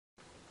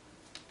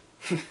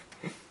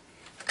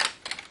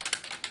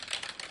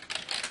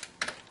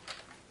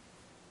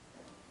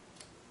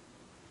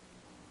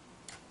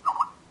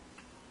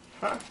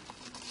Huh?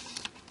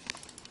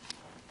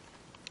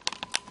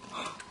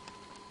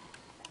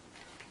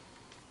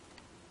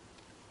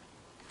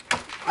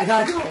 I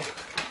gotta go.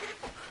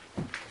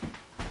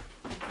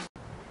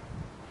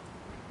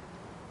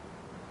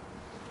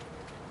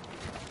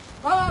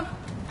 Mom!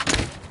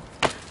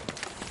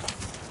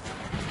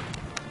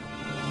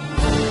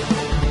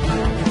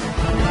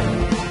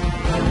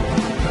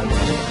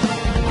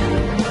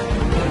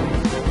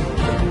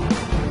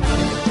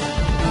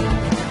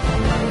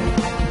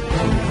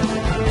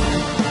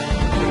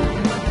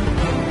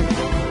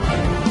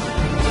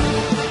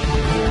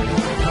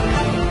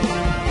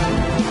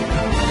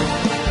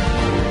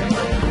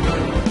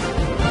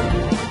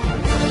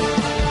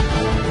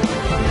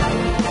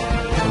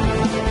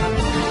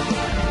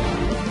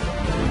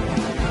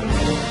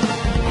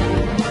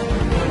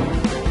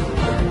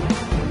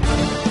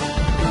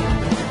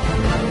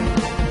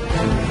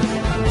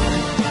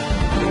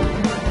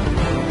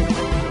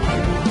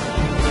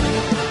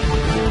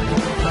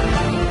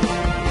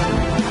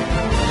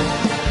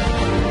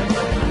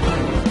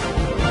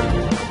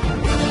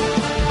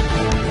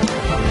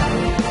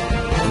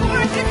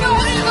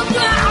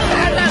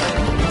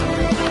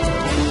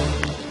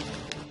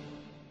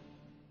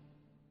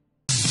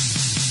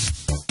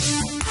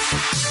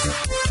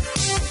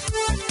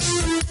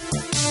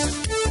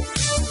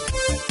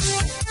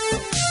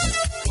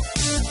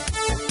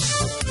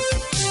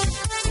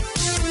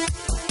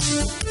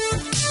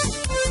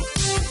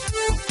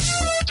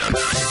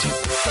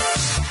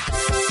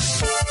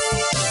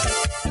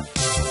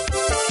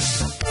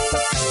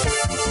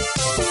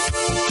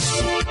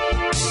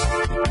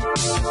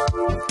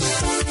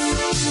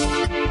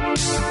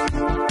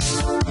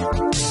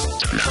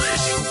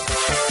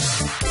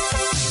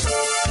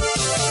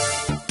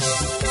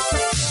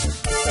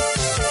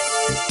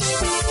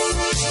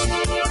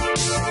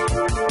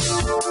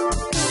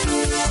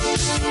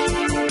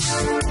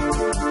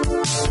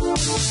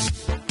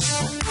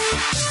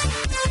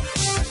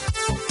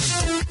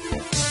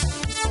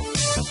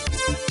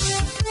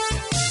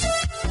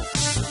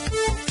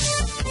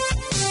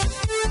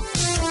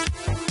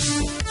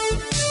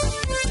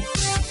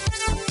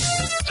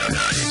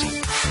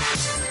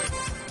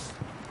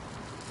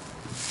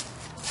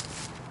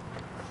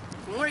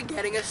 We're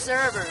getting a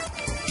server.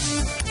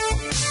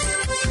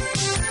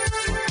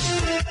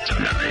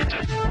 Tonight,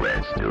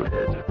 let's do it.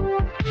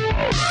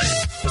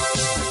 Alright.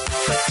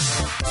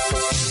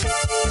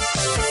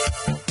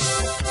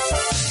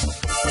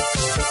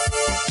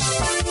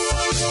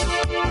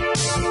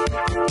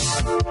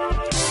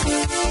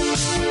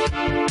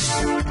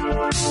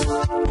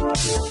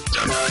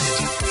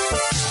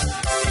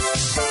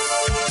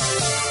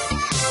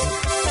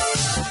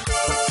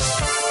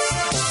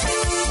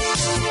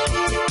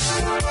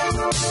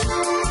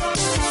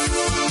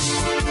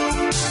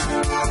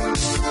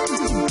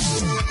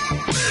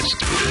 Let's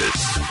do this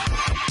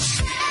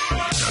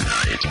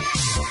tonight.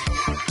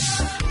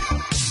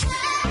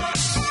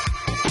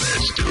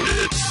 Let's do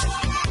it.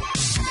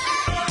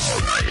 All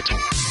right.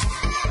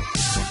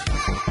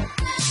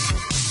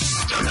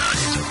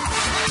 Tonight.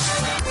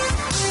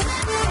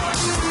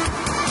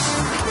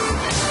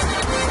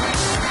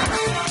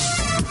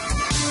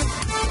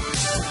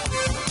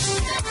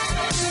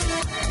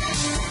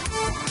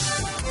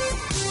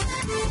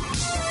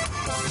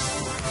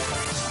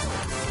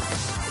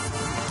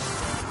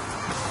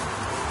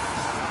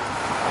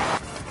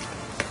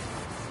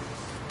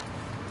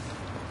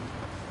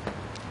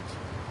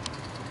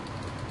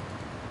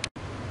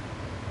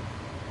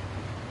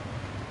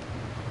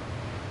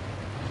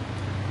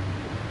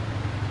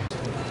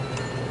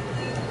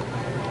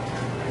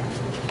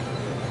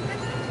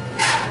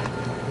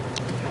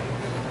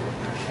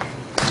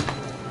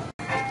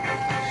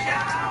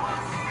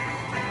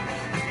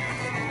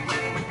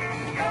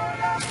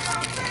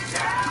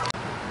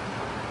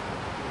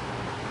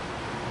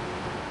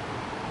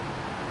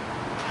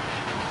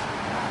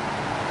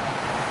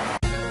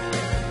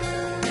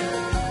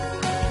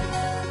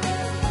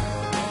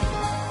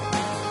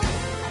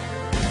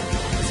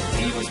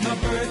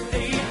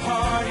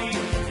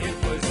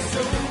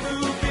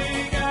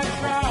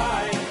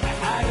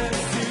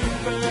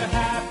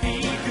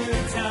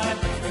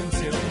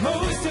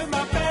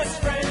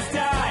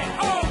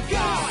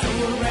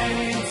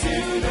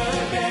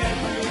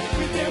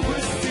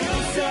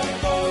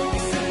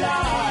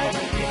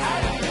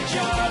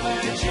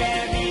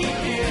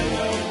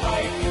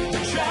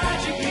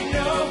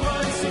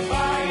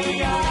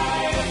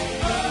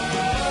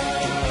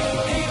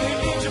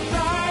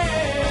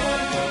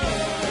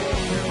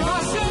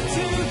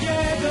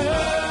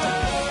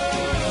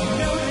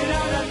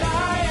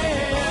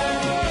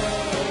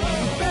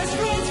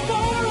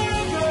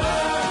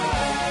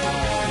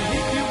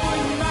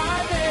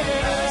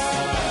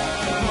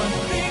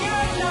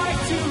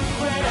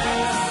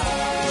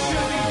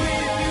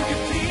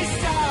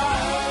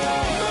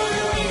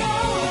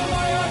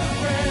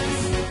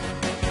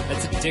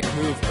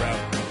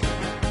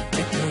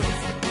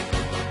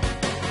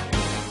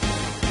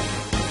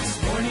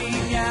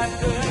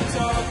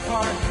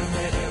 park,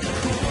 met a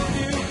cool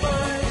new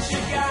bunch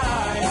of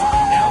guys.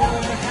 Now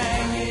we're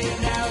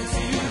hanging out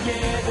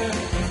together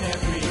and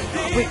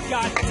everything.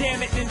 God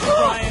damn it, Ninja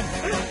Brian.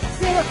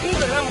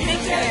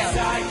 Yes, I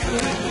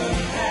could look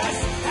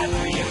past. At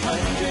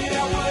 300, I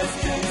was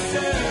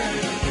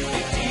concerned.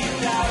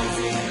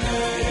 50,000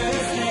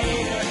 murders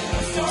later,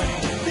 I'm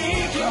starting to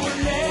think you will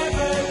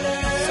never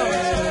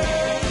learn.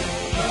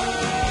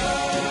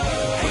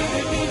 Hey,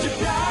 the Ninja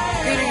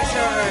Brian. Greetings,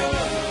 sir.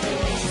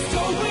 Just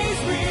always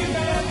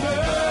remember,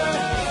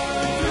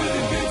 through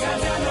the good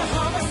times and the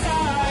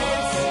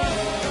homicides,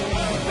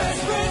 we're best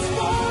friends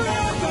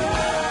forever.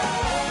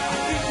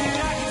 Think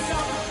that I can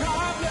solve the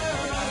problem.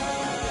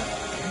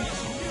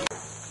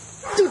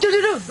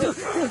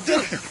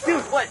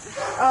 Dude, what?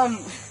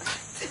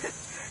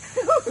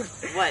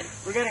 What?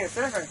 We're getting a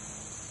server.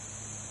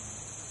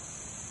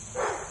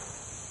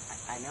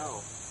 I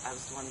know. I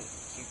was the one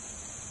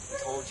who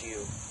told you.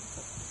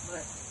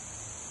 What?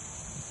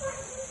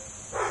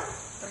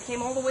 I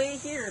came all the way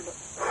here, but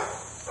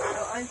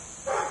I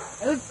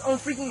live on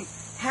freaking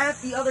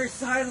half the other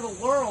side of the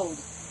world,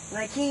 and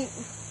I can't.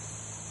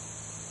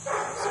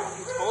 Someone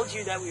who told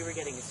you that we were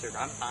getting a server.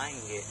 I'm buying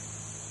it.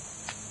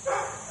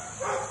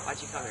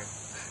 Why'd you come here?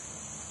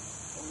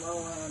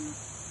 Well,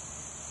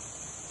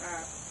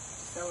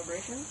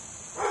 celebration?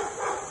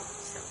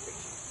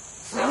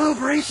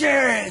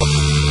 Celebration.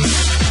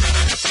 Celebration!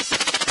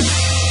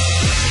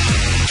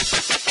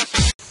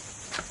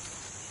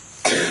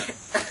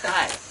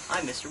 Hi,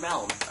 I'm Mr.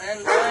 Melm.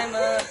 And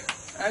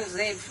I'm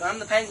Zave. I'm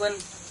the penguin.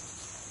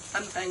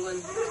 I'm the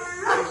penguin.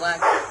 I'm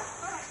black.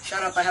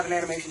 Shut up, I have an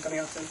animation coming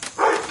out soon.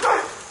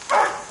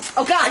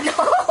 Oh god, no!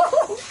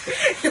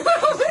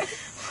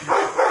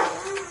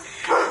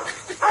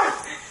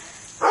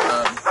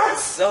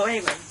 So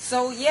anyway,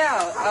 So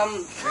yeah,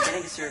 we're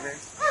getting a server.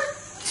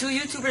 two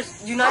YouTubers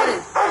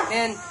united,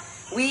 and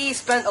we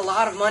spent a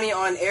lot of money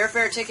on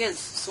airfare tickets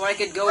so I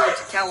could go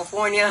to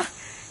California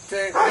to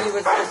be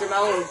with Mr.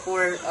 Melon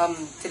for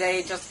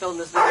today. Just filmed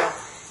this video.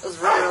 It was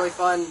really, really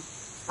fun.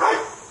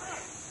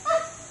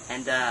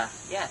 And yeah.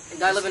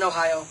 And I live in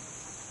Ohio.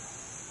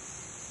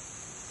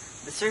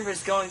 The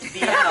server's going to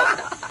be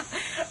out.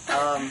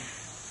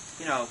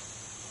 You know,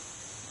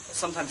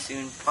 sometime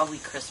soon, probably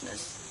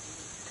Christmas,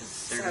 because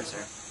servers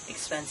are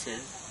expensive.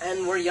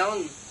 And we're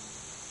young.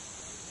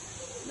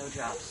 No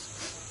jobs.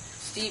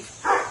 Steve.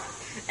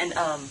 And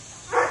No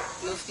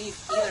Steve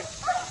either.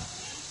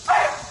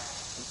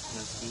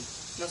 no Steve.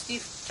 No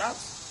Steve.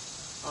 Jobs.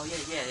 Oh yeah.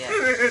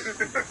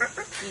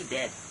 He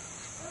dead.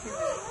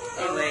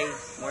 Anyway,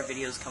 more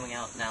videos coming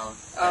out now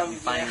that we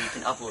finally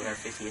can upload our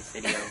 50th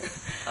video.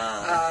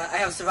 I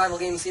have a survival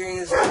game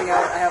series coming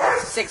out. I have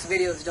like 6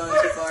 videos done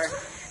so far.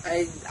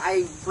 I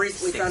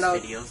recently 6 found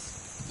out. videos.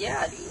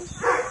 Yeah, dude.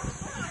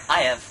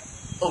 I have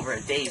over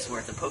a day's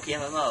worth of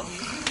PokeMMO.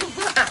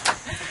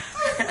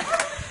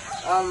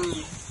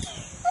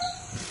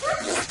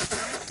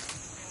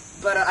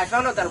 But I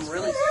found out that I'm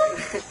really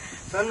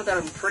found out that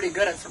I'm pretty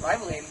good at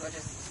survival games, which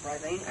is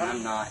surprising. And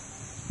I'm not.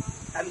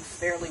 I'm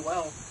fairly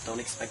well. Don't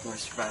expect more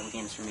survival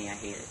games from me. I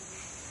hate it.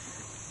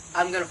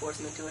 I'm gonna force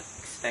them into it.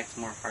 Expect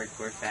more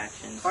hardcore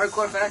factions.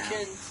 Hardcore Something else.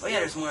 factions. Oh yeah,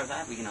 there's more of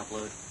that we can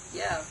upload.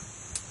 Yeah.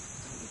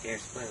 Don't you dare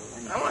spoil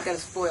anything. I'm not gonna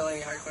spoil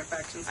any hardcore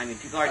factions. I mean,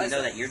 people already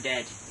know that you're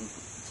dead. And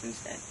Tim's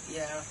dead.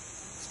 Yeah.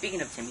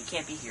 Speaking of Tim, he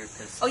can't be here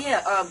because Oh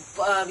yeah,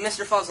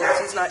 Mr.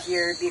 Fuzzles, he's not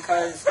here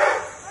because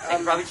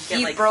probably just get,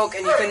 he like- broke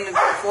and he couldn't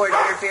afford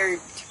airfare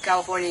to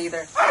California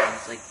either.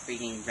 he's like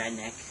freaking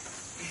redneck.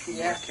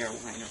 Yeah. North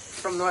Carolina.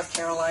 From North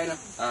Carolina.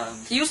 Um,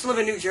 He used to live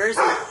in New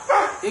Jersey.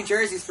 New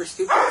Jersey's for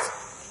stupids.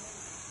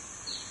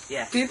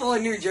 yeah. People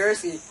in New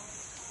Jersey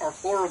are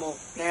horrible,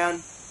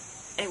 man.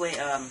 Anyway,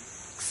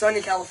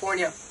 Sunny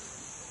California.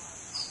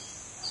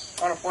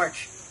 On a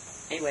porch.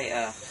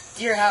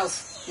 Dear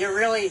House, you're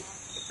redly?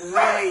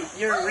 I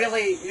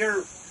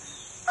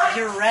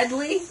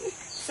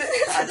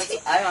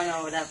don't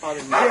know what that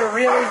bothered me. You're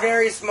really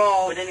very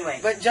small. But anyway.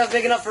 But just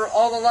big enough for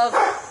all the love.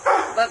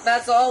 But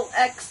that's all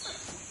X.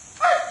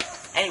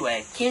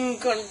 Anyway, Kim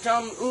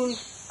Jong-un.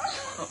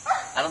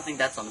 I don't think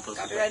that's on the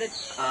poster. Copyrighted.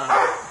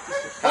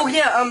 Oh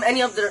yeah,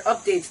 any other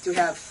updates to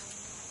have?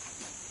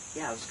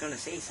 yeah, I was gonna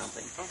say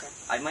something. Okay.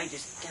 I might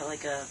just get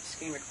like a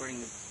screen recording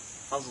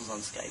of puzzles on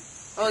Skype,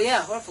 Oh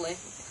yeah, hopefully.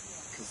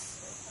 because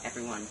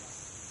everyone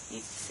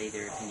needs to say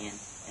their opinion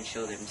and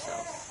show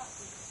themselves.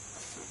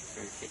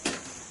 For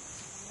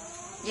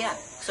 50. Yeah.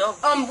 So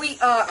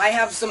I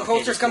have some okay,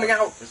 posters there's coming more.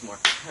 out. There's more.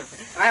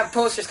 I have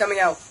posters coming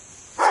out.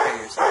 Spare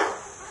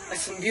yourself. Like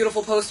some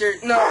beautiful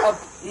posters. No,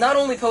 not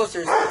only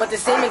posters, but the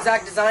same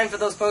exact design for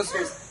those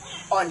posters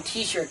on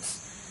T-shirts.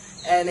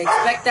 And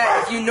expect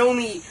that if you know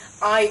me,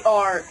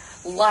 IR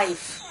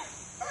life.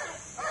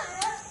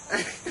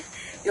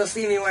 You'll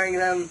see me wearing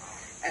them.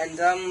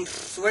 And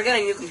so we're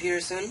getting new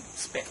computers soon.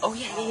 Oh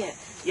yeah.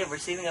 Yeah, we're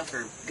saving up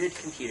for good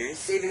computers.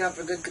 Saving up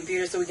for good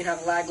computers so we can have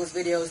lagless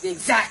videos. The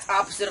exact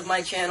opposite of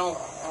my channel.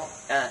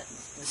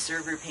 The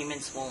server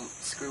payments won't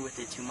screw with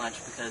it too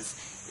much because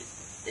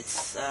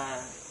it's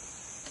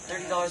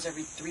 $30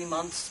 every 3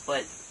 months,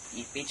 but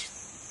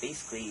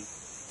basically,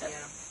 Yeah.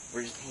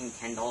 we're just paying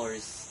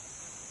 $10,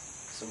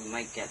 so we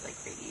might get like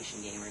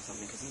Radiation Game or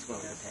something because he's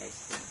willing to pay.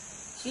 So.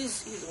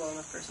 He's a well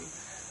enough person.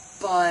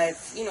 But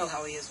you know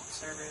how he is with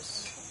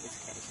servers. It's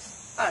okay.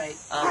 Just, Alright.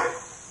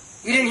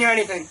 you You didn't hear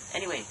anything.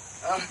 Anyway,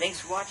 thanks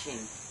for watching.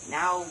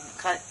 Now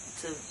cut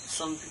to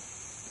some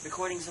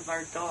recordings of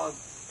our dog,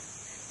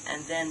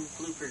 and then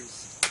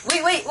bloopers.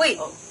 Wait.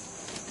 Oh.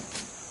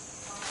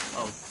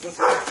 Oh.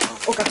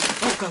 Oh god.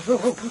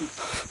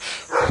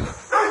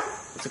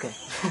 It's okay.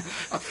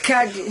 I'll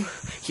catch you.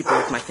 He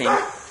broke my thing.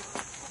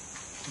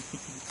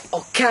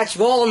 I'll catch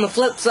ball on the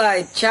flip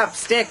side,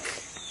 chapstick.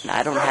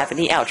 I don't have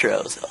any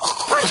outros.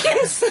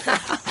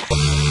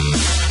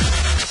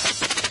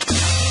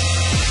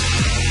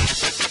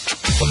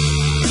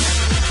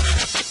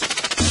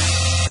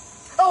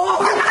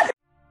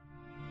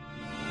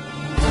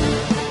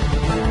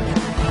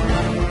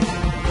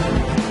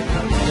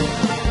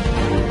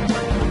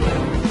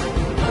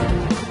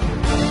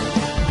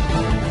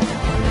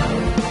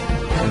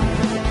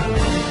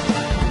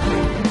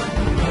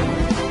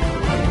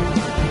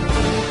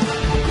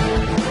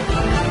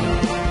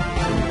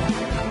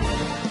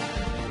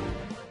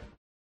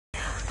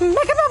 Making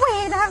my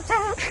way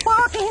downtown,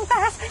 walking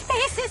fast,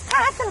 faces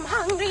tight and I'm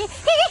hungry.